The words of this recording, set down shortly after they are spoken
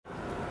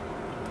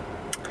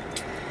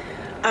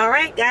All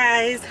right,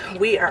 guys,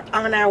 we are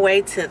on our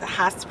way to the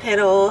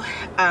hospital.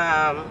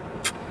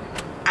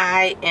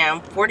 I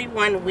am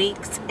 41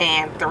 weeks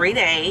and 3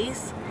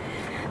 days.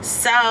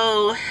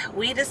 So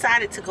we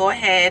decided to go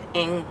ahead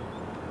and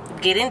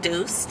get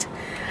induced.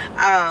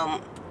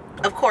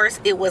 Of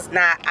course, it was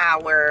not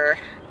our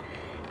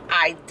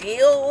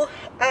ideal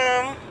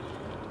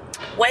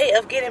way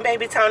of getting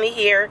baby Tony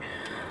here,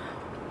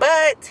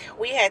 but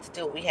we had to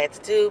do what we had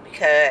to do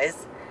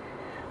because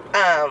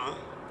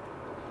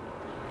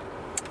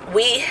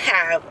we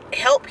have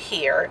help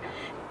here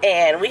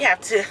and we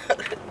have to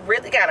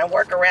really kind of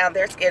work around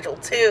their schedule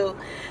too.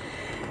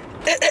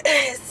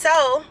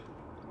 So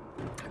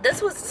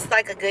this was just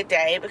like a good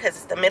day because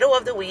it's the middle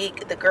of the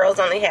week. The girls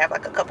only have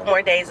like a couple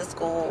more days of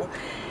school.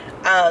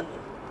 Our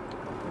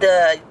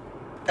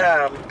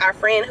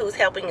friend who's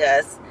helping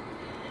us,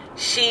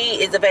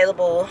 she is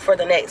available for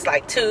the next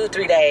like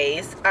 2-3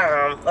 days,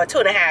 or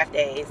 2.5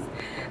 days.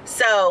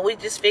 So we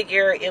just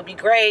figure it'll be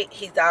great.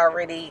 He's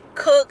already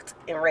cooked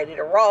and ready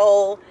to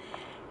roll.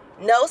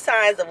 No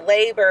signs of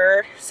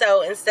labor.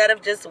 So instead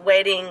of just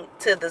waiting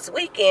to this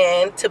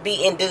weekend to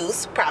be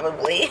induced,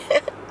 probably,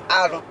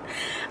 I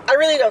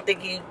really don't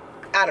think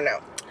I don't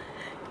know.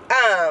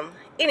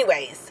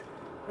 Anyways,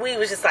 we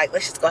was just like,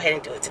 let's just go ahead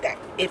and do it today.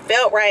 It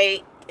felt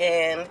right,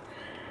 and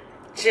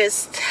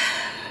just,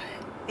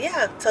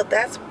 yeah, so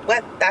that's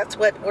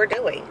what we're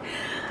doing.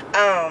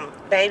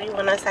 Baby,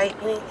 wanna say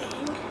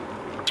anything?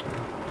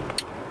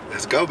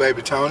 Let's go,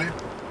 baby Tony.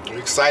 We're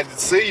excited to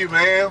see you,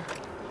 man.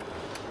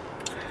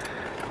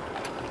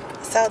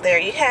 So there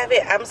you have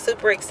it. I'm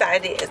super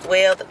excited as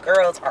well. The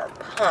girls are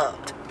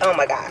pumped. Oh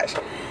my gosh.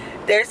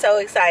 They're so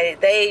excited.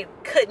 They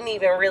couldn't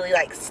even really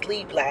like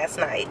sleep last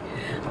night.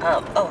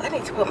 Oh, I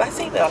need to put my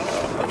seatbelt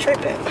on. I'm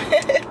tripping.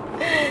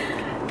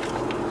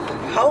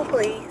 Hold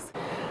please.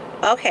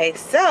 Okay,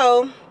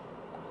 so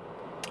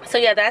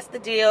yeah, that's the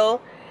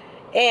deal.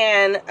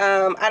 And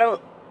I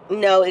don't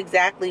know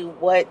exactly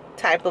what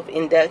type of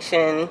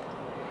induction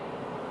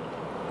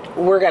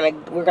we're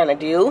gonna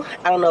do.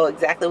 I don't know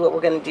exactly what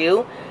we're gonna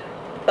do,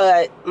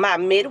 but my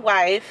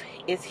midwife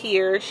is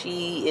here.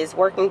 She is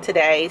working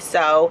today,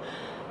 so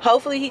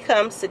hopefully he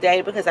comes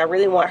today because I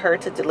really want her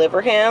to deliver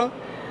him.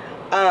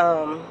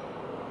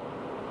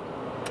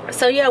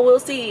 So yeah, we'll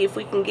see if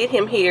we can get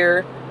him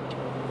here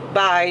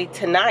by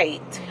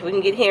tonight. If we can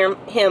get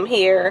him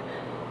here,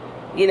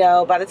 you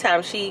know, by the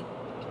time she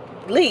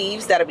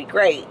leaves, that'll be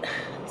great.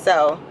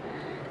 So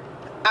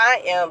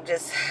I am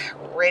just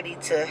ready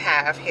to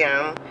have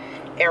him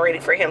and ready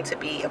for him to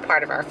be a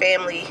part of our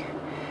family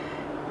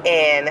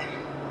and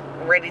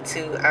ready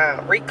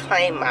to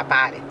reclaim my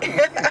body.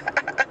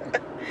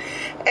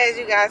 As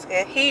you guys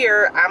can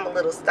hear, I'm a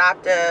little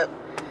stopped up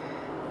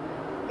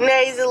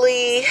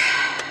nasally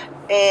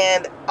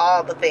and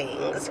all the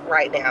things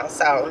right now.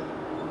 So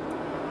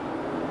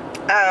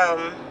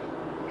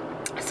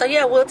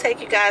yeah, we'll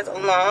take you guys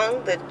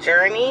along the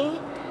journey.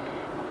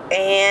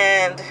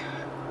 And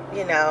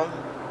you know,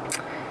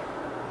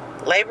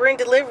 labor and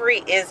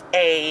delivery is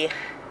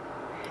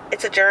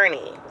it's a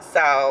journey.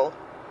 So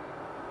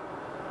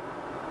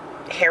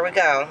here we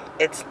go.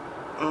 It's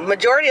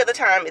majority of the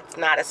time it's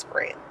not a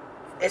sprint,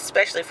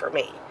 especially for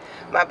me.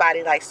 My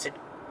body likes to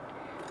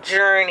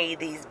journey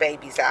these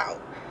babies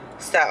out.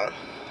 So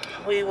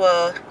we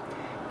will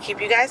keep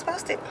you guys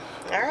posted.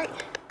 All right.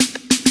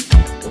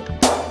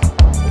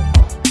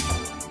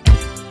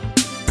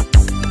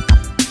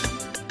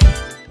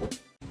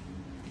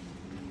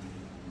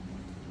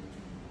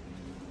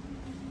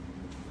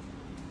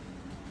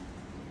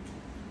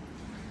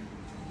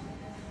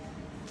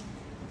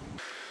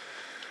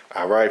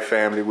 All right,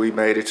 family, we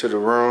made it to the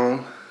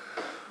room.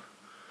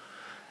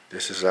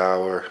 This is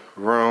our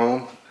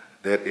room.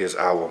 That is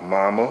our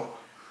mama.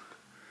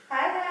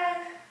 Hi,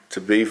 guys.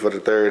 To be for the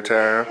 3rd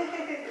time.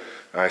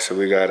 All right, so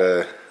we got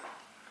a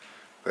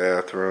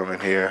bathroom in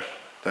here,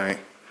 I think.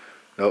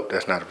 Nope,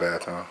 that's not a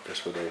bathroom.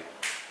 That's where they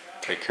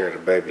take care of the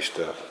baby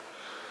stuff.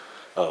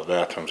 Oh,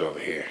 bathroom's over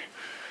here.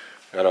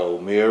 Got an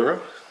old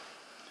mirror,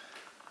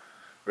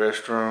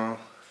 restroom,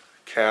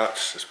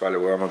 couch. That's probably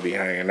where I'm gonna be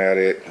hanging out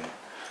at.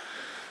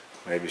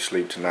 Maybe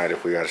sleep tonight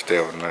if we gotta stay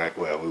overnight.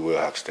 Well, we will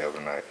have to stay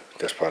overnight.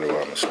 That's probably where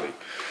I'm gonna sleep.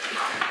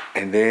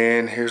 And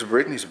then here's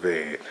Brittany's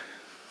bed.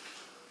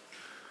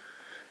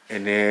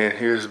 And then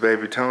here's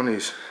baby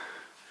Tony's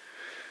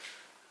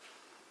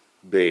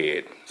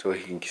bed. So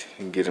he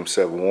can get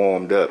himself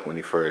warmed up when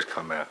he first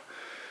come out.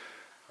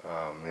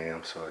 Oh man,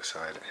 I'm so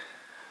excited.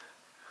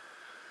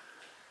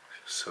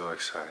 So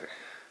excited.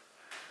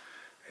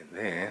 And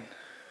then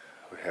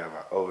we have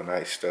our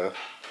overnight stuff.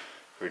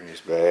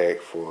 Brittany's bag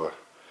for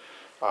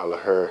all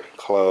of her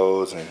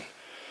clothes and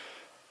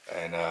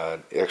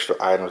extra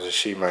items that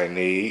she might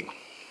need.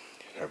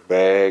 Her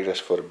bag, that's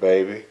for the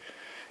baby.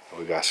 And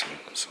we got some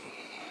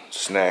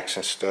snacks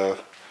and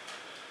stuff.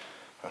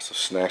 Got some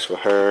snacks for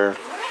her.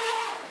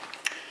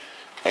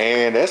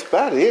 And that's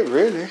about it,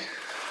 really.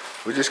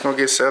 We're just gonna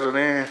get settled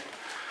in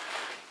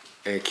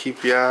and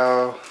keep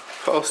y'all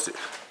posted.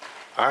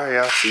 All right,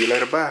 y'all. See you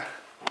later. Bye.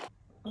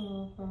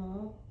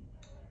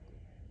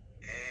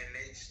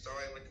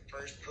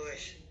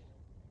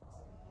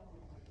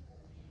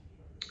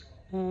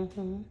 Mm-hmm.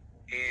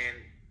 And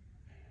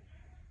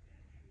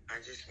I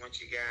just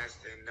want you guys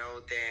to know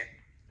that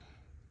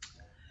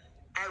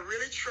I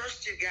really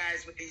trust you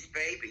guys with these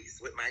babies,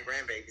 with my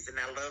grandbabies, and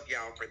I love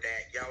y'all for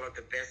that. Y'all are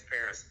the best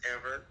parents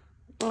ever.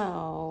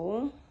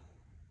 Oh.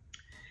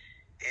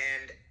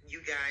 And you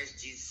guys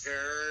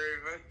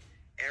deserve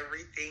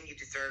everything. You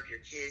deserve your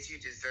kids. You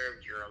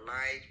deserve your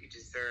life. You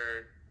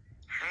deserve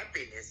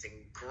happiness and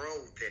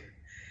growth.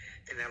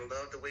 And I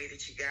love the way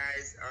that you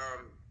guys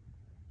are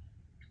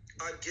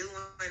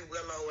doing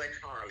Willow and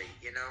Harley,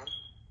 you know.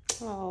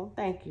 Oh,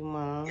 thank you,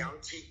 Mom. Y'all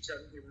teach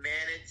them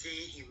humanity,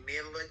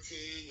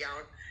 humility.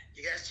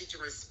 You guys teach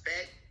them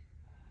respect.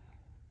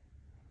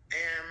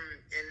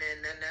 And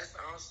then that's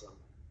awesome.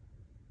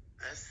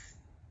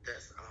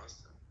 That's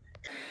awesome.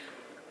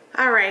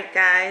 All right,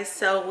 guys.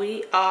 So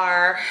we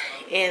are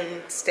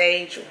in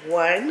stage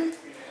 1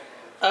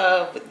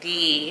 of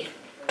the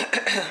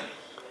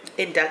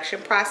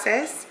induction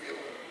process.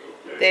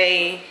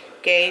 They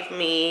gave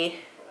me,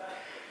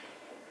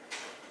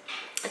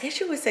 I guess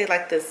you would say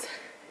like this,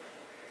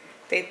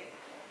 they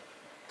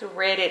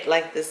threaded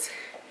like this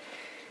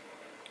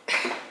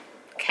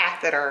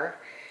catheter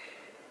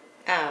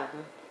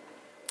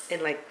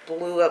and like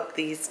blew up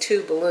these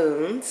 2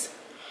 balloons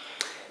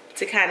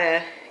to kind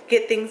of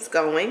get things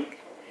going.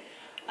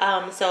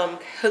 So I'm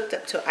hooked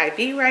up to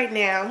IV right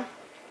now.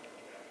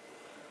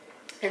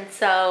 And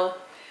so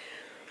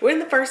we're in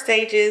the first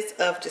stages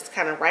of just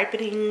kind of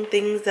ripening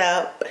things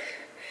up.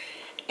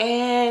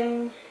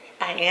 And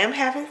I am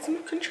having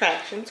some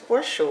contractions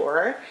for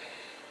sure.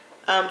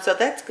 So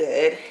that's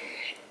good.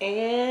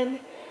 And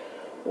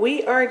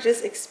we are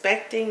just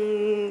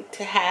expecting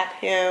to have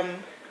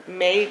him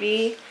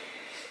maybe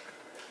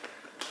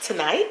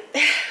tonight.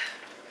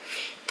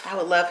 I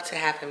would love to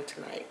have him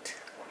tonight,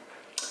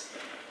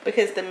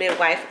 because the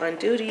midwife on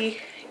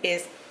duty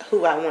is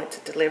who I want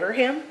to deliver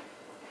him.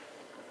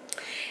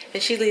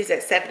 And she leaves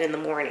at 7 in the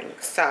morning.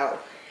 So,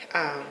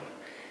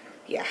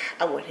 yeah,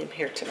 I want him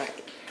here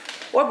tonight.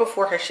 Or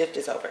before her shift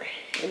is over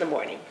in the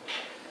morning.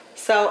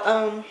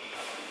 So,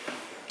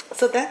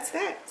 so that's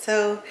that.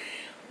 So,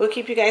 we'll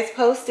keep you guys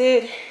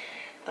posted.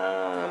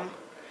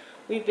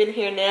 We've been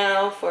here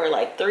now for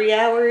like 3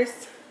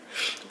 hours.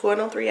 Going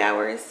on 3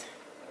 hours.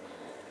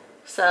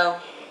 So,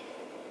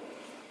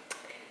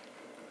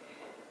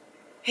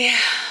 yeah.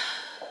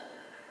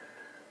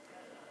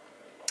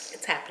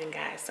 It's happening,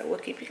 guys. So we'll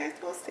keep you guys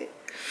posted.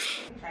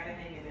 Try to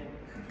hang it in.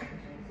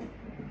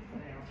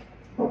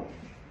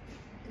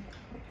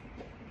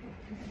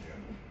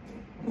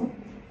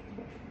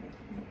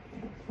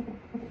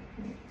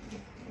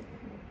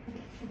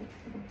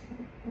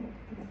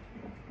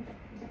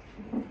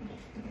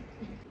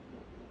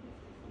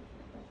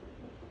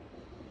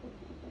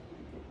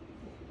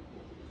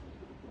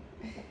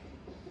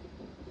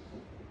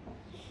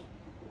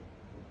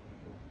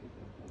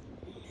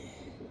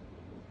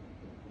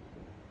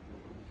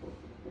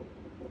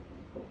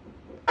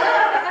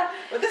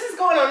 But this is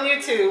going on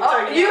YouTube.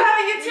 Oh, you have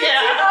a YouTube?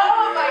 Yeah.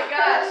 Oh my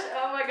gosh.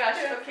 Oh my gosh.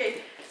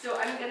 Okay. So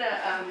I'm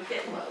gonna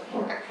get low.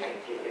 Okay.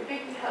 Give you a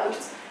big hug.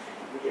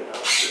 Give a big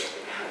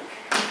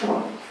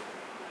hug.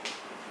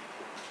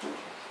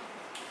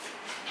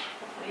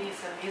 I need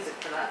some music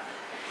for that.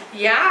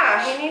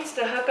 Yeah, he needs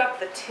to hook up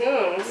the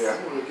tunes. Yeah,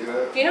 I'm gonna look it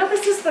up. You know,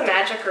 this is the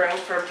magic room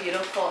for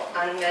beautiful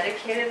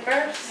unmedicated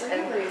births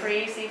and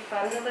crazy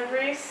fun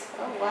deliveries.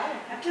 Oh, wow.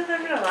 I've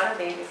delivered a lot of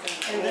babies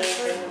in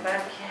the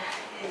back.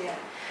 Yeah.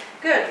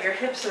 Good. Your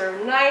hips are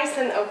nice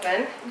and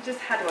open. You just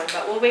had one,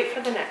 but we'll wait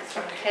for the next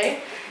one,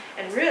 okay?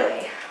 And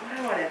really, what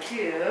I want to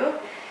do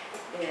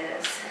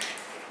is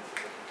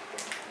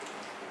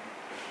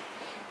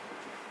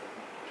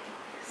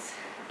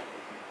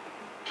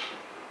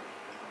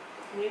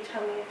can you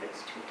tell me if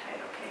it's too tight,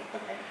 okay?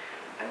 Okay.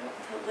 I want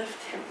to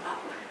lift him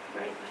up,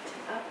 right? Lift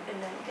him up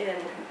and then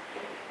in.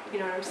 You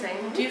know what I'm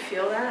saying? Do you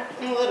feel that?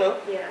 A little.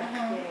 Yeah.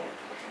 Yeah.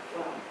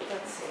 Well,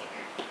 let's see.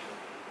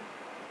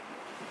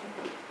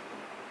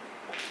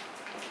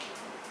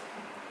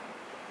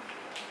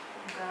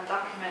 I'm gonna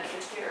document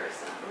this here.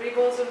 Some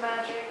regals of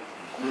magic.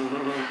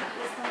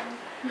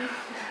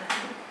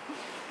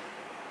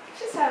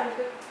 Just having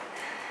good.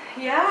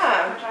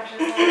 Yeah.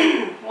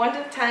 1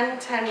 to 10,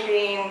 10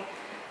 being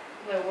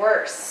the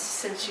worst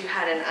since you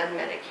had an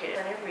unmedicated.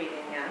 And I'm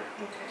reading, yeah.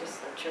 Okay.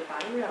 Just let your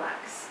body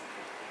relax.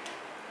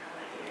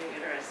 Let your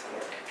uterus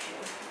work,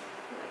 okay?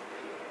 Let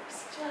your uterus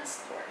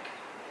just work.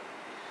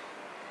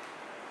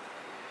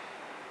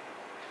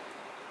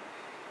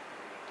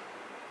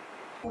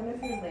 One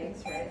of your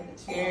legs, right? And the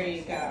two There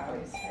you go.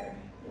 Brace here.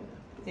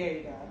 There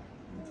you go.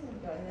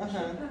 And then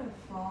she'll kind of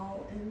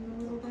fall in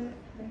a little bit.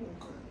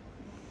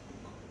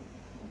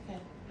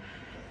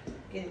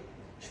 Okay.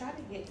 Try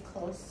to get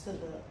close to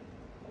the.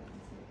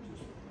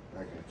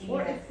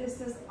 Or if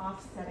this is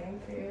offsetting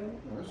for you,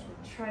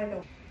 try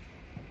the.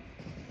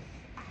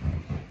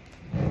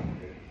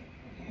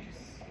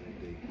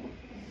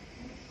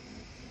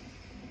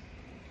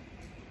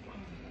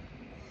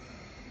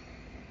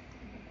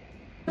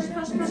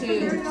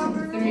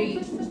 3,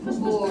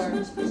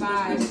 4,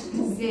 5,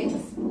 6,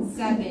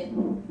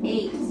 7,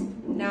 8,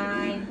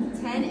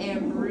 9, 10,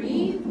 and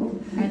breathe.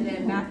 And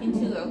then back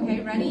into,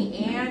 okay, ready?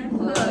 And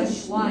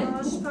push.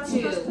 1,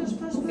 2,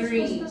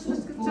 3,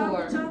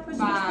 4,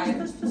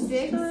 5,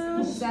 6,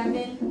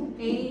 7,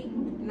 8,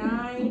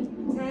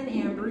 9, 10,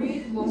 and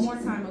breathe. One more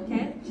time,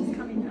 okay? She's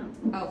coming down.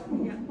 Oh,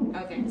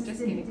 Yeah. okay, just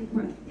kidding. Deep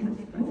breath. Yeah,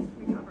 deep breath.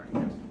 Recover.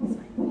 Yeah, that's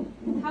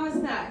fine. How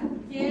is that?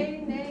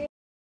 Yay, nay?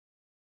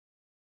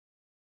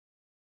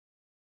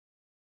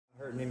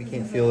 Hurt, maybe you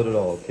can't feel it at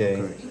all, okay?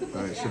 Okay.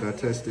 All right, should I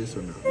test this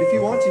or no? If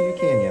you want to, you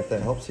can. Yeah, if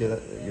that helps you,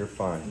 you're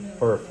fine.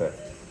 Perfect.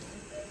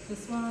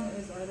 This one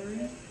is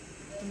artery,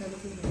 and then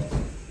this is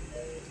vein.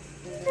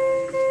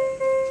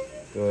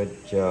 Good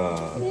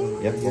job.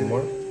 Yep, one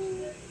more.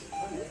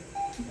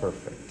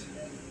 Perfect.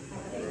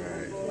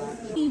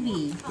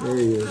 TV. There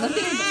he is. Look at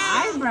his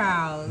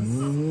eyebrows.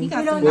 He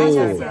got We some don't nice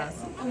know eyebrows.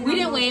 We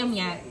didn't weigh him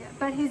yet.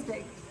 But he's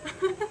big.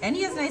 And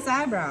he has nice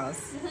eyebrows.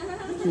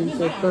 He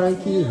said,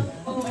 thank you.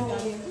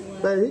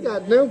 Baby, he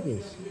got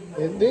dimples.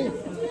 Indeed.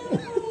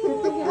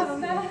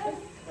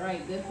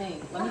 Right, good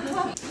thing. Let me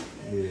just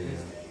Yeah.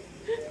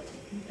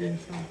 You're doing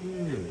so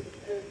good.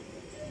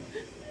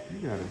 You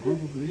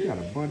got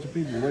a bunch of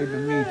people waiting to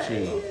meet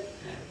you.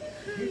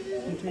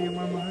 You tell your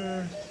mama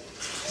hi.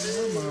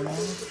 Hi, mama.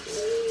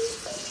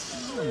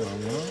 Hi,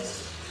 mama.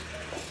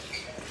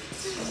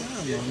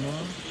 Hi, mama.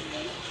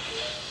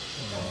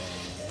 Oh,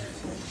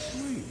 so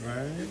sweet,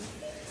 right?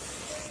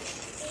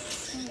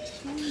 So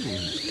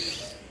sweet.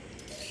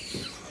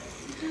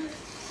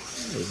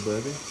 Hey,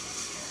 buddy.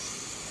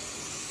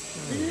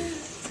 Hey.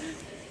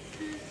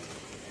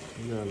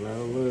 You got a lot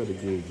of love to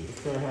give you.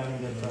 Start having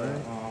this,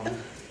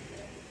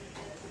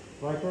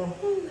 Michael?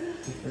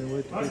 Can't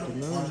wait to get to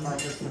know you.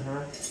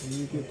 Her. When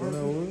you get to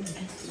know her.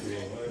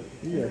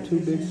 You got two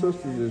big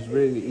sisters that's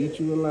ready to eat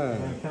you alive.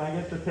 Can I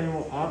get the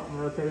table up and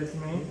rotate it to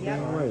me? Yeah.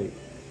 All right.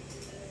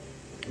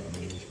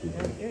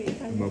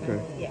 I'm okay?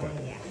 Yeah.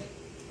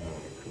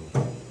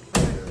 Okay.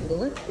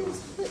 lift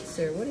his foot,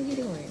 sir. What are you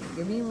doing?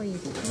 You're being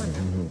lazy. Come on now.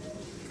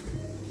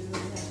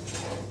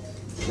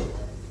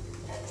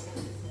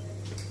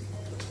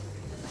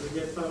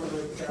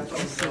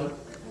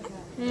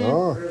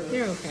 Oh,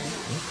 You're okay.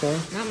 okay.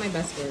 Not my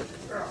best work.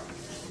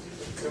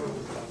 You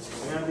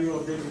gotta do a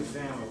big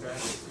exam, okay?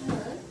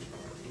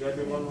 You gotta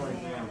do one more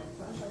exam.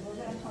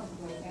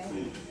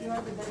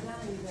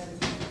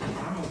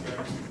 I'm okay.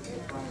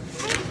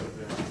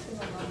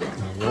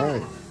 All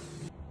right.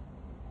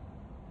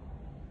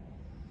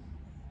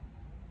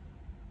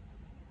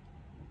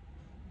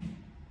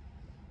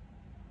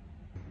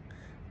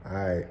 All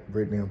right,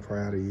 Brittany, I'm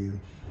proud of you.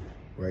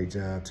 Great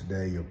job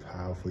today. You're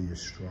powerful, you're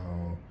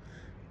strong,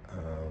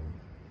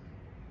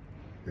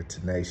 you're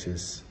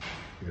tenacious,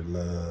 you're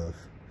love,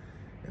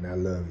 and I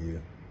love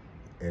you,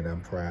 and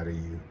I'm proud of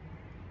you,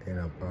 and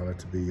I'm honored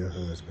to be your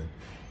husband.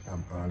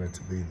 I'm honored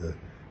to be the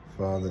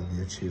father of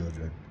your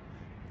children,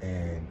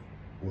 and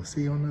we'll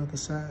see you on the other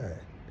side.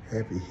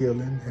 Happy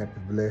healing, happy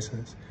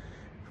blessings,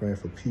 praying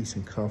for peace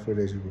and comfort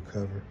as you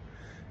recover,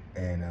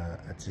 and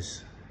I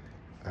just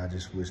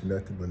wish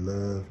nothing but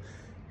love,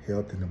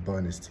 health, and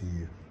abundance to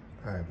you.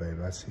 All right,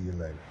 baby, I'll see you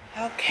later.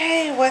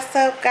 Okay, what's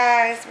up,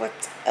 guys?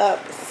 What's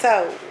up?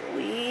 So,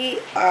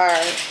 we are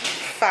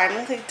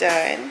finally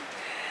done.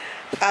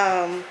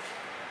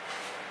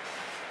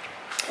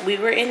 We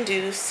were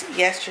induced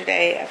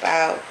yesterday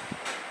about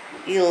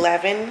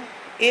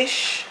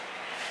 11-ish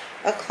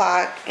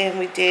o'clock, and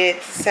we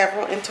did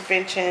several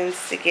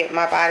interventions to get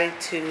my body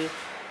to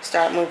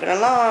start moving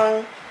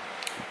along.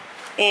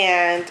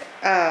 And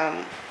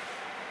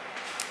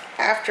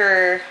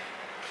after,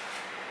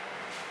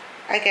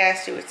 I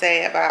guess you would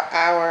say, about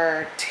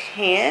hour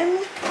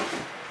 10,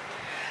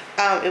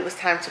 it was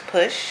time to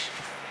push.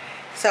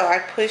 So I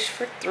pushed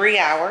for 3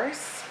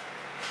 hours,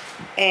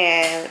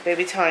 and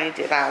baby Tony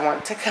did not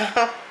want to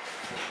come.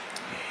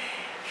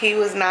 He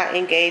was not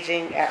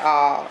engaging at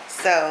all.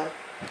 So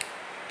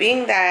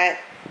being that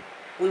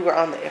we were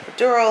on the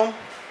epidural,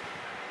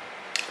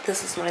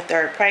 this was my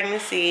 3rd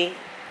pregnancy,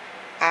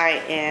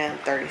 I am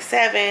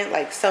 37,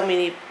 like so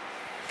many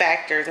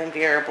factors and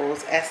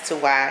variables as to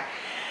why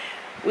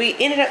we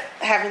ended up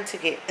having to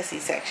get a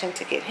C-section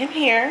to get him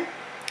here.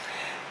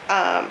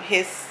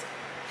 His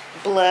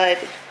blood,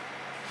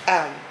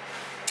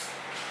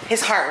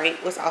 his heart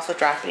rate was also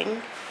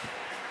dropping,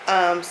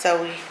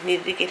 so we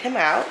needed to get him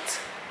out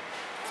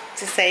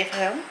to save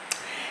him.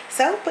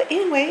 So, but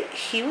anyway,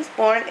 he was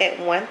born at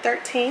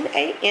 1:13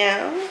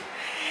 a.m.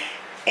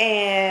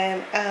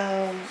 and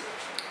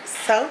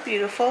so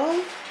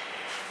beautiful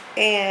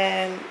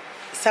and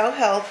so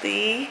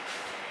healthy.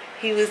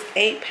 He was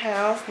 8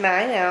 pounds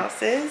 9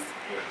 ounces.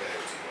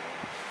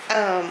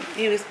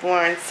 He was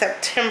born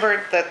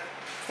September the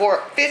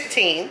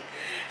 15th.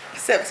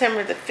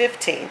 September the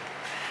 15th.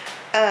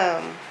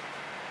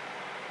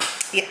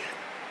 Yeah,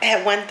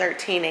 at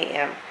 1:13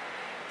 a.m.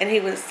 And he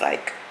was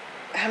like,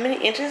 how many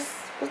inches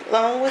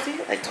long was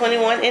he? Like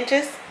 21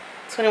 inches?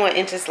 21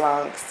 inches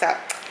long. So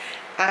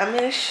I'm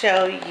gonna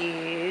show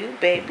you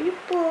baby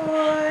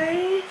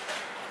boy.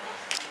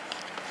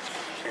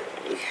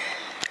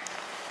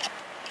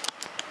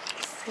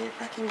 See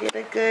if I can get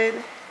a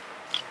good,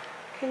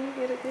 can you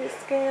get a good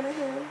scan of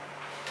him?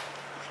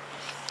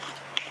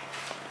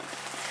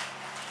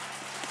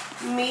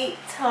 Meet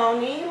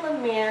Tony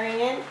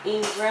Lemarian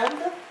Ingram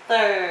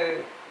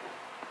III.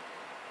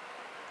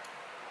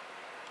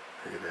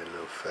 Look at that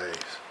little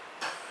face.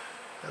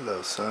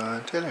 Hello,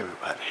 son. Tell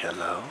everybody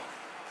hello.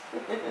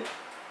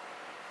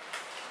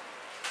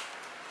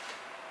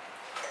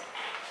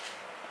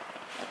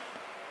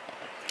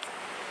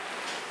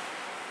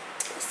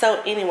 So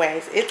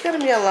anyways, it's going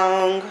to be a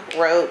long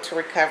road to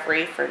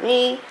recovery for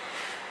me.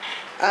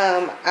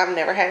 I've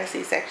never had a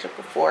C-section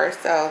before,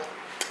 so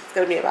it's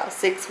going to be about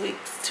 6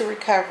 weeks to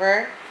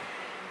recover.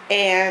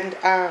 And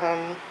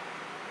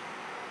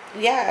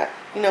yeah,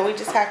 you know, we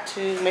just have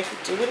to make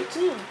it do what it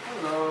do.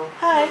 Hello.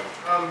 Hi.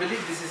 I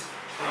believe this is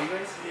for you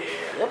guys.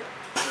 Yeah. Yep.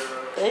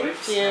 Thank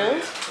you.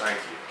 Thank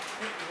you.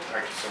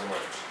 Thank you so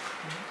much.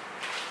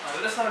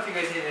 Let us know if you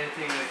guys need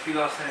anything. If you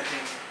lost anything,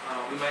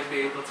 we might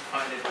be able to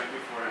find it right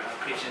before a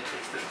patient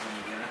takes the room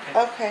again.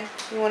 Okay. Okay.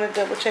 You want to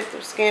double check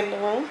the scan the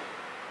room?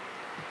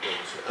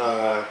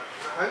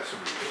 That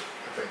should be good.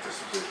 I think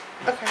this is it.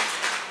 Okay.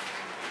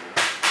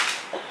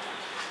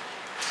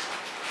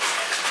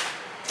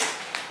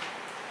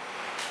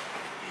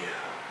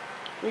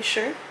 Yeah. You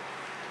sure?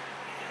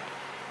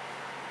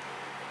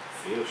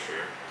 Feel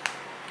sure.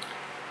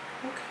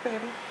 Okay, baby.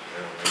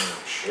 Yeah, man,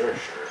 I'm sure.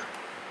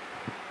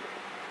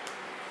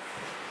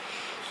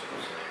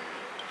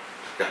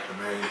 Got the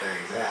main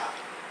things out.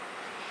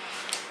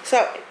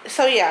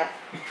 So yeah.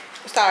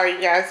 Sorry,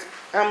 you guys.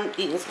 I'm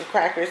eating some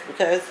crackers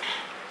because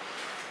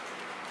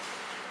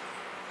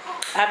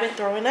I've been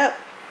throwing up.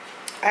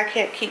 I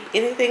can't keep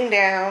anything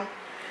down.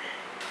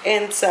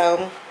 And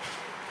so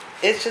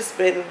it's just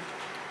been,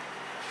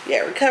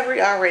 yeah,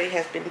 recovery already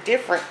has been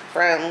different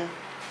from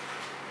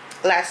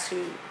last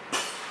 2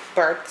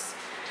 births.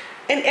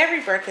 And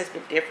every birth has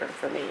been different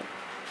for me.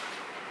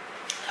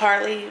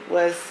 Harley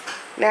was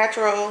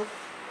natural,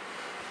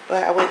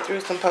 but I went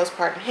through some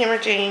postpartum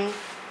hemorrhaging.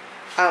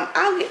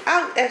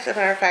 As a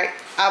matter of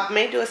fact, I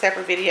may do a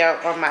separate video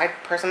on my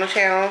personal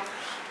channel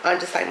on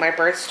just like my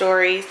birth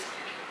stories.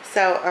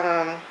 So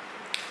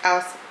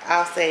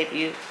I'll save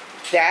you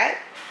that.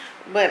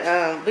 But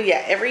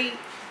yeah, every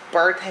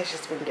birth has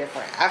just been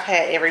different. I've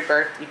had every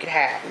birth you could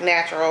have: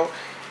 natural,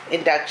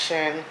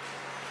 induction,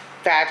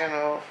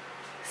 vaginal,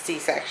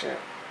 C-section,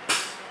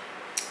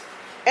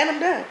 and I'm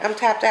done. I'm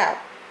tapped out.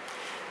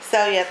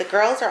 So yeah, the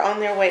girls are on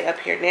their way up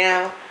here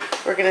now.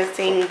 We're gonna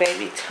sing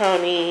baby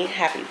Tony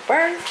happy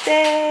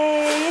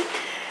birthday.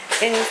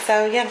 And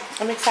so yeah,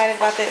 I'm excited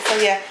about that. So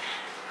yeah,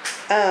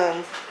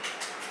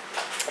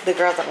 the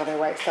girls are on their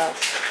way, so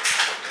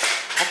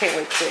I can't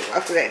wait to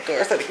walk through that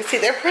door so they can see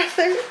their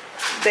brother.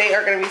 They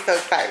are gonna be so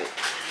excited.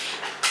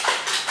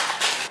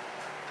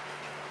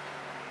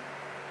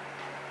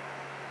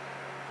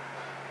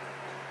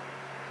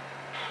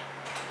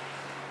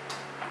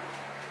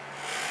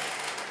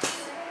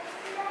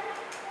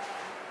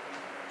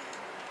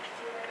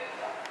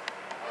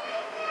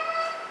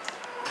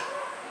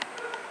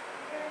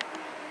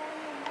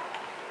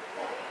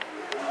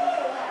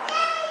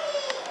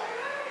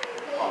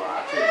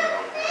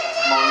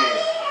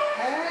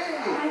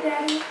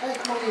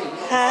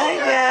 Hi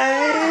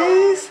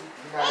guys.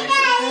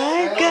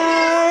 Hi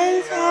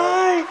guys.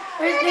 Hi.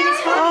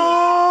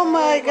 Oh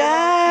my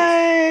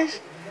gosh.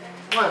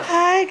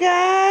 Hi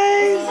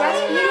guys.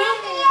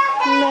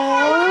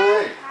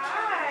 No.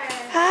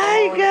 Hi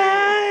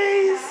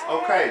guys.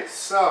 Okay,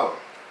 so.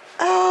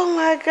 Oh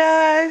my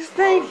gosh.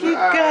 Thank you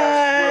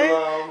guys.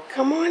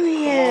 Come on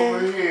in.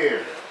 Come over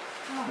here.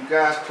 You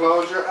guys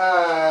close your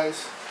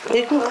eyes.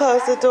 You can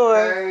close the door.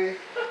 Okay.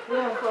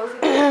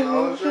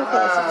 Close your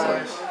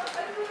eyes.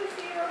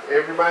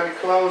 Everybody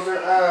close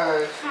their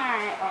eyes.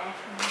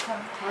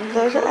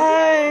 Close your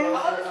eyes.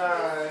 Close your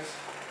eyes.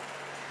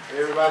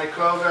 Everybody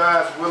close their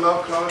eyes.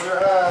 Willow, close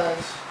your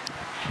eyes.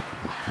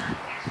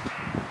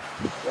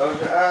 Close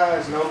your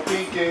eyes. No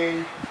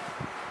peeking.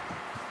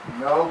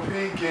 No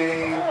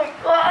peeking.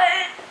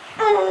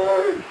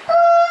 Oh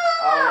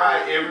All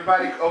right,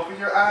 everybody open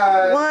your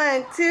eyes.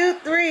 1, 2,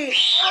 3.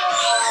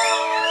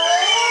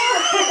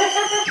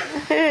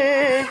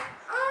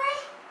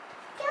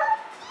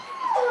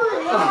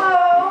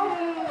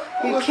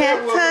 You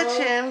can't touch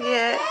him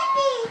yet.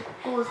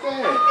 Who is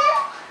that?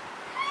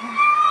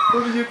 Who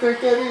do you think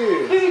that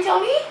is? Baby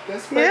Tony?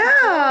 That's baby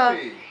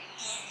Yeah.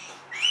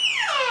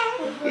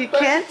 Tony. You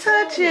can't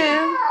touch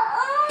him.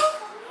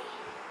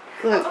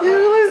 Look,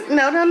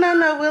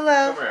 no,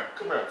 Willow. Come here,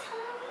 come here.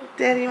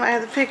 Daddy might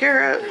have to pick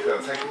her up. So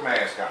take your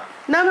mask off.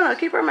 No,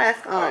 keep her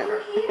mask on. Okay.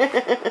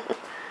 Baby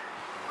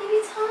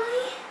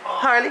Tony?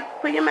 Harley,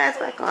 put your mask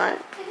back on.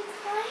 Baby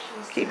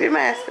Tony? Keep your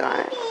mask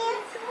on.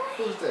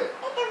 Who's that?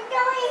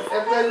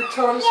 That baby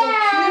Tony's so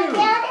cute.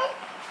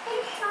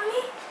 Baby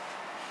Tony?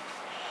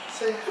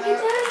 Say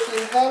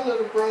hi,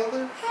 little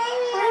brother. Hi,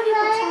 Baby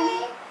Tony.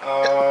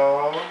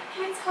 Oh.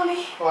 Baby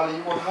Honey. Harley,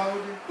 you want to hold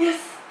it?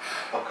 Yes.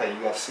 Okay,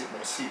 you got to sit in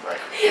that seat right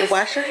there.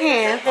 Wash your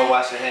hands. Oh,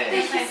 wash your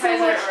hands. Thank you so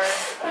much.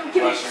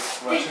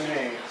 Wash your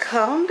hands.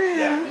 Calm down.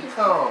 Yeah, be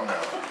calm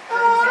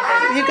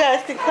now. You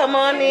guys can come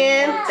on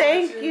in.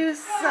 Thank you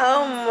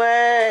so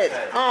much.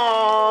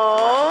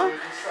 Aww.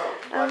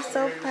 I'm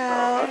so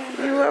proud.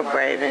 You are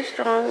brave and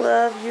strong.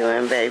 Love you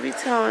and baby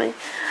Tony.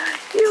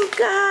 You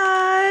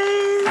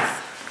guys.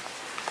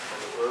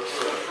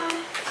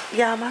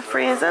 Y'all, my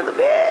friends are the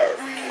best.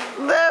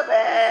 The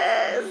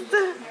best.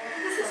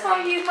 This is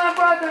how he's my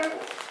brother.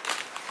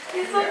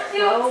 He's so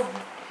cute.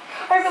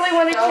 I really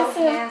want to kiss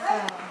him.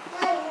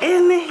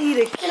 Isn't he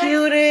the Can I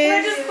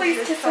cutest? just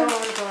please kiss him?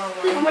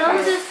 I'm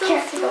gonna just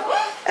kiss him.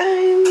 I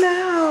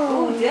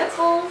know.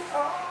 Dimples.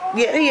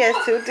 Yeah, he has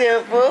 2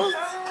 dimples.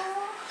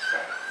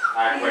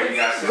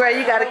 Alright, Gray,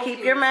 you gotta keep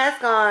your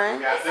mask on.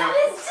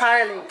 dimples.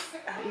 Harley,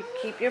 you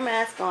keep your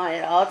mask on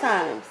at all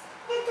times.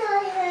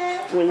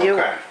 When you're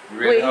Okay, you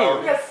ready with to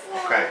hold him. it?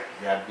 Okay,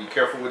 you gotta be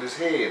careful with his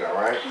head,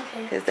 alright?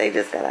 Because they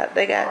just got out,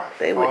 they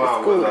went Hold to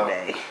on, school Willow.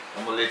 today.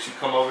 I'm gonna let you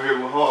come over here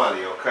with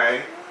Harley,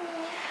 okay?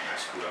 Now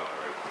scoot over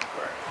real quick,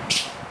 right? I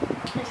just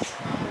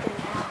want to hold him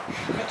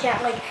now. I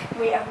can't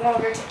wait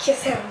longer to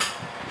kiss him.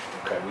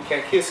 Okay, we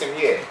can't kiss him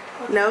yet.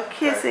 No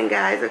kissing,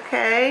 guys,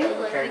 okay?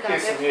 We can't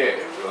kiss him yet.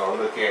 Oh,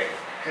 look at him.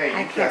 Hey, I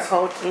you can't got some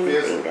hold anything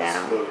visitors,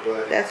 down. little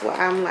buddy. That's why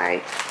I'm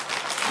like,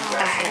 You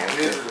got I some have to.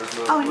 visitors,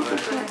 little Oh, you buddy.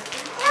 can come.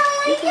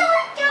 Oh, he's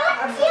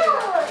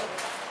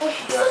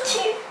so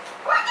cute.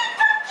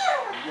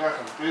 You got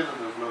some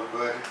visitors, little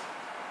buddy.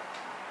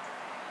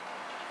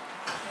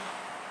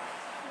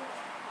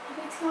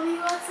 Tony, you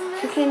want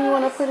some Can you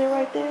want to put it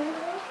right there?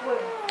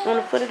 On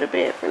the foot of the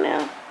bed for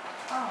now?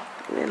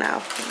 And then I'll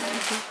put it.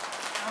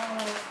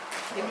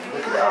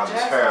 Look at all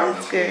this hair on his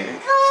That's good.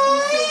 head.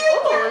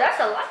 Oh, that's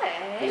a lot.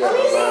 He got a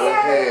lot of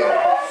hair.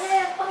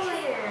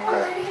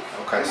 Okay,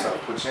 okay, so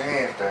put your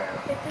hands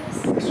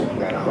down. So you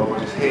gotta hold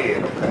his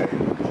head, okay?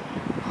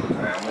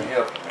 Okay, I'm gonna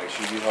help you. Make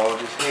sure you hold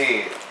his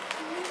head.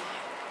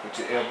 Put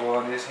your elbow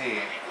on his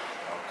head.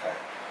 Okay.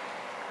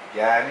 You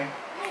got him?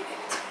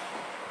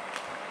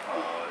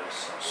 Oh, that's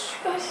so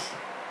sweet.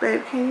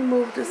 Babe, can you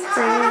move this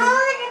thing?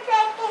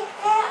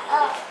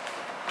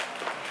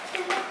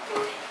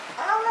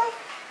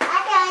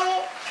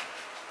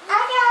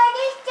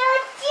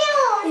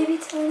 Baby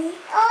Tony.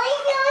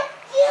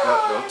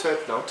 No,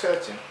 don't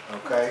touch him,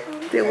 okay?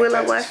 Did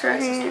Willow Can't touch wash her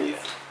his face. hands?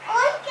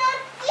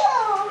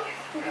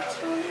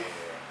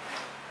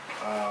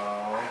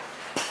 Oh,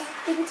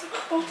 Baby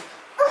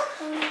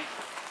Tony.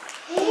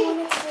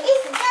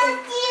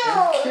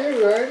 cute,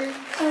 ain't he?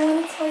 I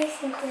want to tell you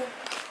something.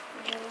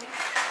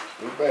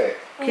 We back.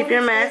 Keep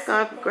your mask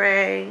on,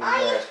 Gray.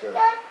 Mask up.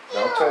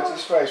 Don't touch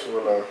his face,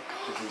 Willow,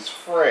 because he's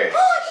fresh.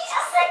 Oh, he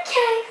just said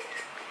cake.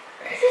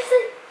 He just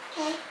said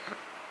cake.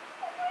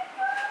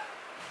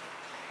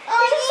 He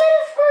just said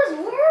his first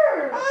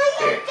word.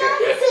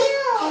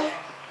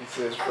 He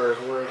said his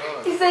first word.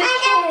 He said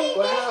cake.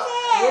 Well,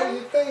 what do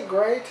you think,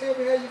 Gray? Tell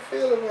me how you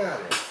feel about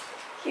it.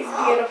 He's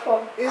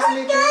beautiful. Isn't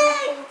he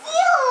beautiful?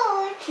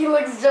 He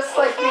looks just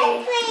like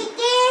me.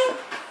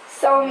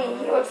 So me.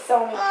 He looks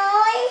so me.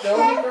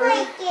 Don't he,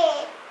 Gray?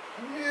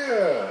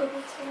 Yeah.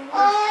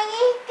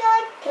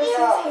 Kiss his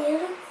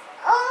hands.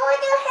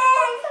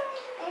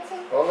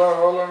 Hold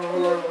on.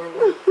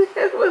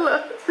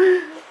 Willow.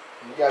 You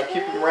gotta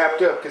keep him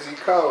wrapped up because he's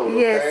cold,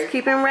 Yes, okay?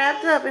 keep him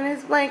wrapped up in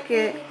his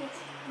blanket.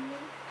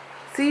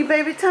 See,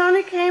 baby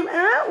Tony came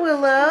out,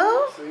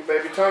 Willow. See,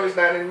 baby Tony's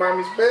not in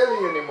mommy's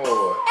belly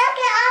anymore.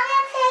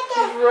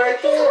 He's right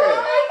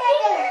there.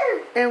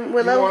 And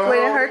Willow's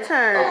waiting her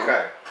turn.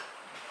 Okay.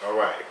 All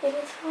right. Baby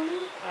Tony.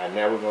 All right,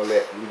 now we're gonna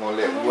let I'm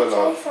gonna tell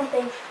Willow. you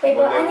something. Wait,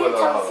 We'll but let I need to Willow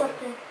tell hold you it.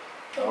 something.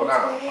 Hold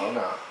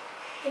on.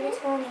 Baby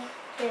Tony.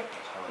 Here.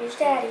 Here's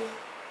Daddy.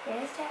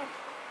 Here's Daddy.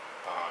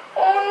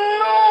 Oh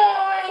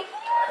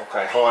no!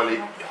 Okay,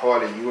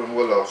 Harley, you and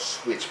Willow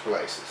switch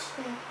places.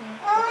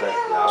 Okay,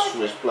 y'all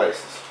switch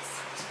places.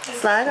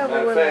 Slide over, Matter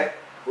of Willow. fact,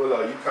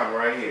 Willow, you come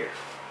right here.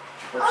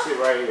 Come sit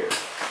right here.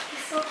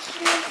 He's so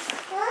cute.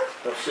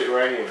 Come sit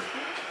right here.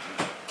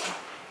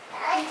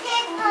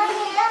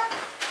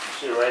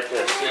 Sit right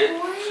there.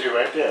 Sit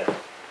right there.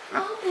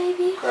 Oh,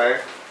 baby.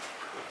 Okay.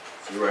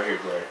 Sit right here,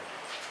 Gray.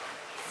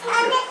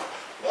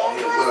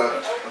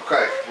 Willow.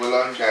 Okay,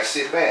 Willow, you gotta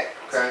sit back.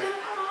 Okay.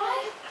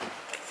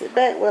 Sit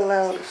back,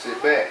 Willow.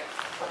 Sit back.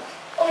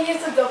 Oh, he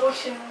has a double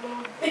chin,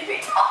 little baby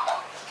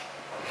doll.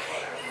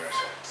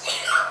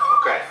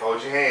 Okay,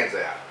 hold your hands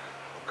out.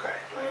 Okay. I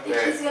Like think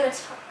he's that. gonna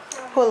talk.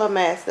 Pull her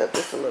mask up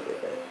just a little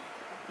bit, baby.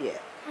 Yeah.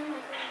 Oh my god.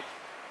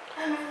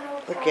 Oh my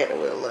god. Look at her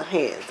with her little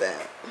hands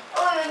out.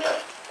 Oh my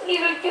god. He's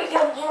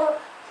so cute.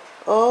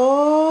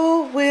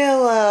 Oh,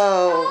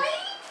 Willow. Oh,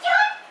 he's so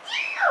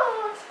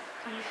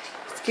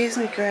cute. Excuse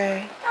me,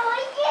 Gray. Oh,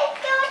 he's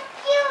so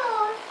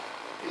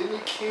cute. Isn't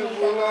he cute,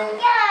 Willow?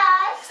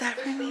 Is that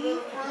for me?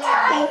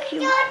 Thank you.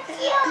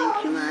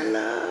 Thank you, my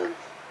love.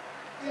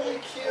 Isn't he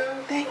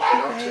cute? Thank you,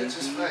 Don't touch baby.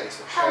 his face,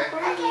 How okay?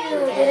 are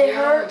you? Did it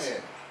hurt?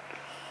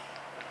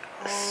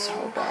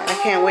 So bad. I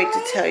can't wait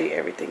to tell you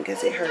everything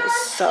because it hurts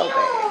so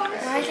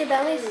bad. Why is your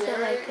belly still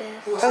like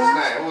this? What's his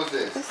name? Who's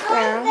this? It's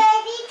down. It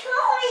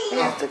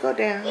has to go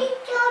down.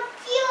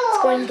 It's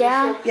going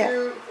down?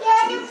 Yeah.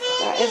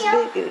 It's not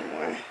as big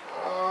anymore.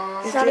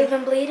 It's not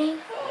even bleeding?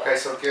 Okay,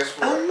 so guess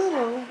what? A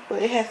little,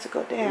 but it has to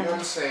go down. We're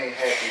gonna sing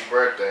happy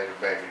birthday to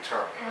baby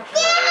Tony.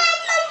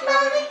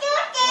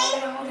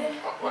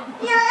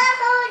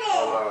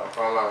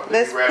 Hold on.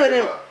 Let's put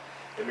him.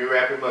 Let me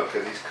wrap him up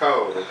because he's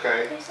cold,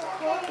 okay? You're so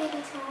cold,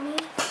 baby Tony. You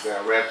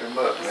gotta wrap him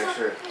up, make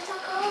sure. You're so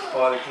cold.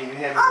 Father, can you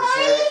hand me his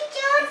hat?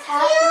 It's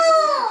hot.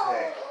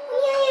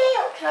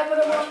 Can I put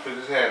him on? Put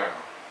his hat on.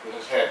 Put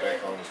his hat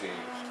back on his head.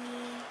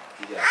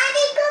 You got it.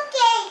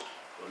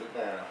 Put it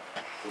down.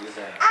 Put his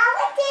hand.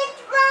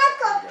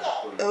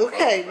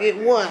 Okay, get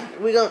one.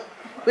 We're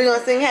gonna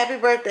sing happy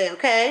birthday,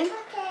 okay?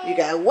 You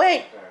gotta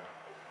wait.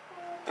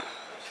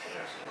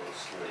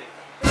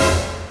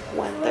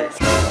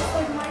 1:13.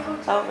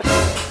 Over.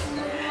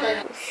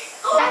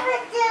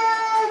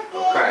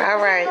 Okay. All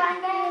right.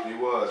 He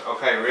was.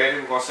 Okay, ready?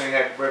 We're gonna sing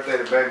happy birthday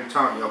to baby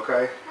Tony,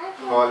 okay?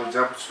 Harley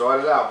jump,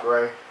 start it out,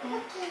 Bray.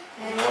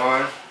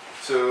 1,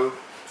 2,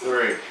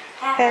 3.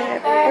 Happy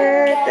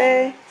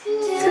birthday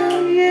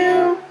to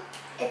you.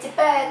 It's a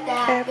birthday.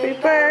 Happy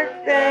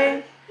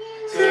birthday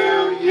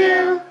to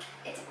you.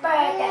 It's a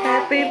birthday.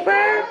 Happy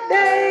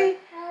birthday,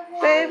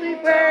 baby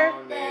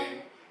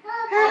birthday.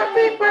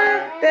 Happy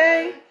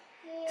birthday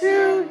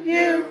to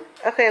you.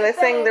 Okay, let's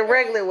sing the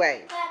regular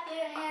way. Clap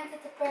your hands,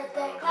 it's a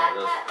birthday. Clap,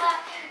 clap,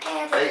 clap.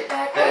 Hands, Hey, it's a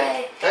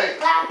birthday. hey.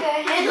 Clap your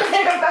hands, it's a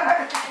birthday.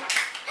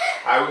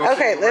 All right, we're gonna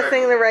Okay, let's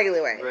sing the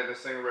regular way. Ready, let's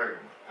sing the regular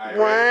one. All right,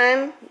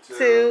 1,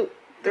 2,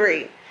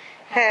 3.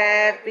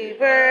 Happy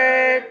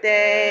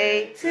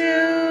birthday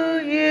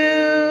to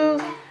you.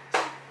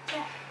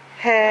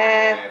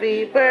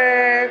 Happy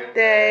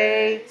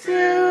birthday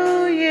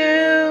to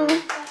you.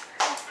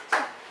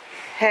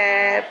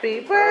 Happy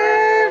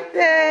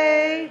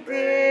birthday,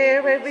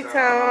 dear baby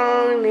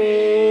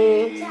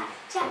Tony.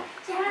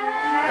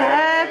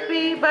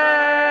 Happy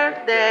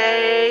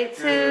birthday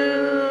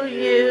to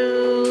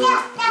you.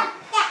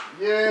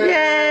 Yeah.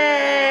 Yay!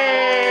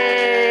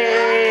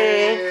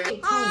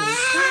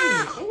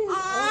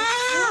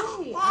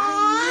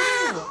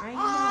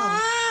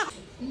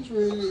 He's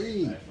ready to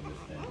eat.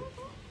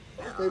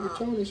 Baby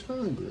Tony's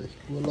hungry.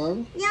 Willow?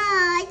 No, you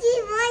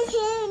want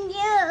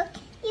milk.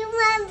 You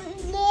want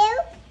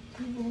milk?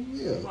 You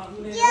want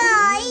milk?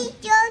 Yeah, it's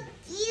so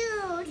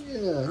cute.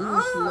 Yeah, he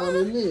wants some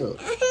mommy milk.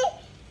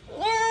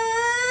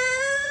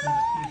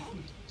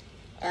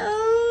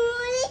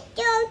 Oh, it's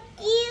so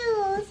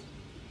cute.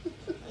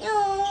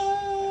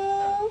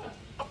 Oh.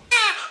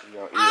 You're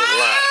gonna eat a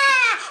lot.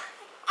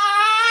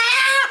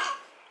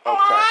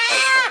 Okay.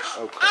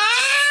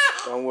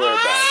 Don't worry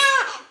about it.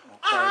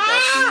 Okay,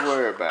 don't you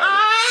worry about it.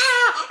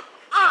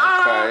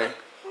 Okay.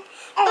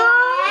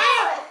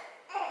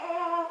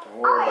 Don't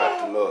worry about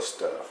the little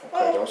stuff.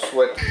 Okay, don't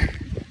sweat.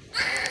 I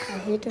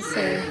hate to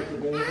say,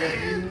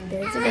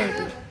 there's a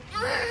baby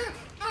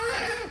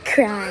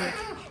crying.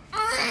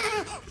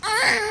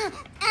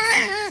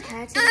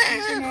 Tied to the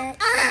internet.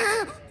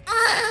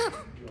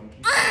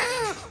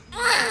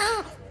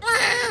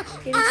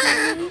 Give it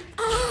to me.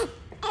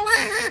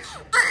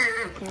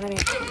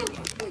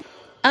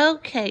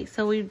 Okay,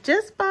 so we've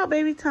just brought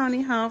baby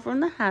Tony home from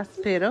the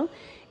hospital,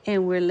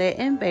 and we're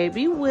letting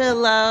baby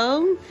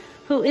Willow,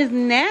 who is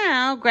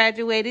now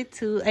graduated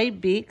to a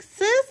big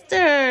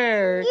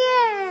sister.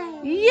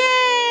 Yay! Yay!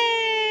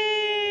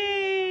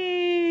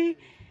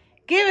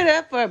 Give it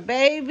up for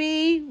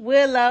baby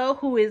Willow,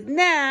 who is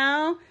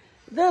now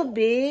the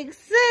big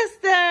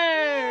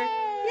sister.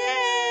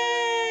 Yay!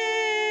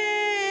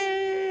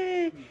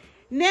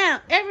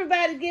 Now,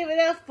 everybody give it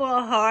up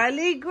for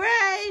Harley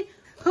Gray,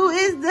 who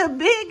is the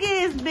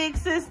biggest big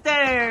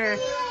sister.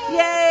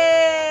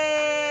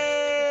 Yay!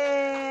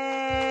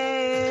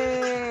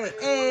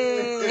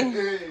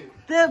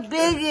 The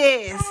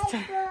biggest.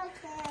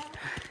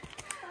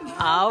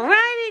 All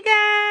right.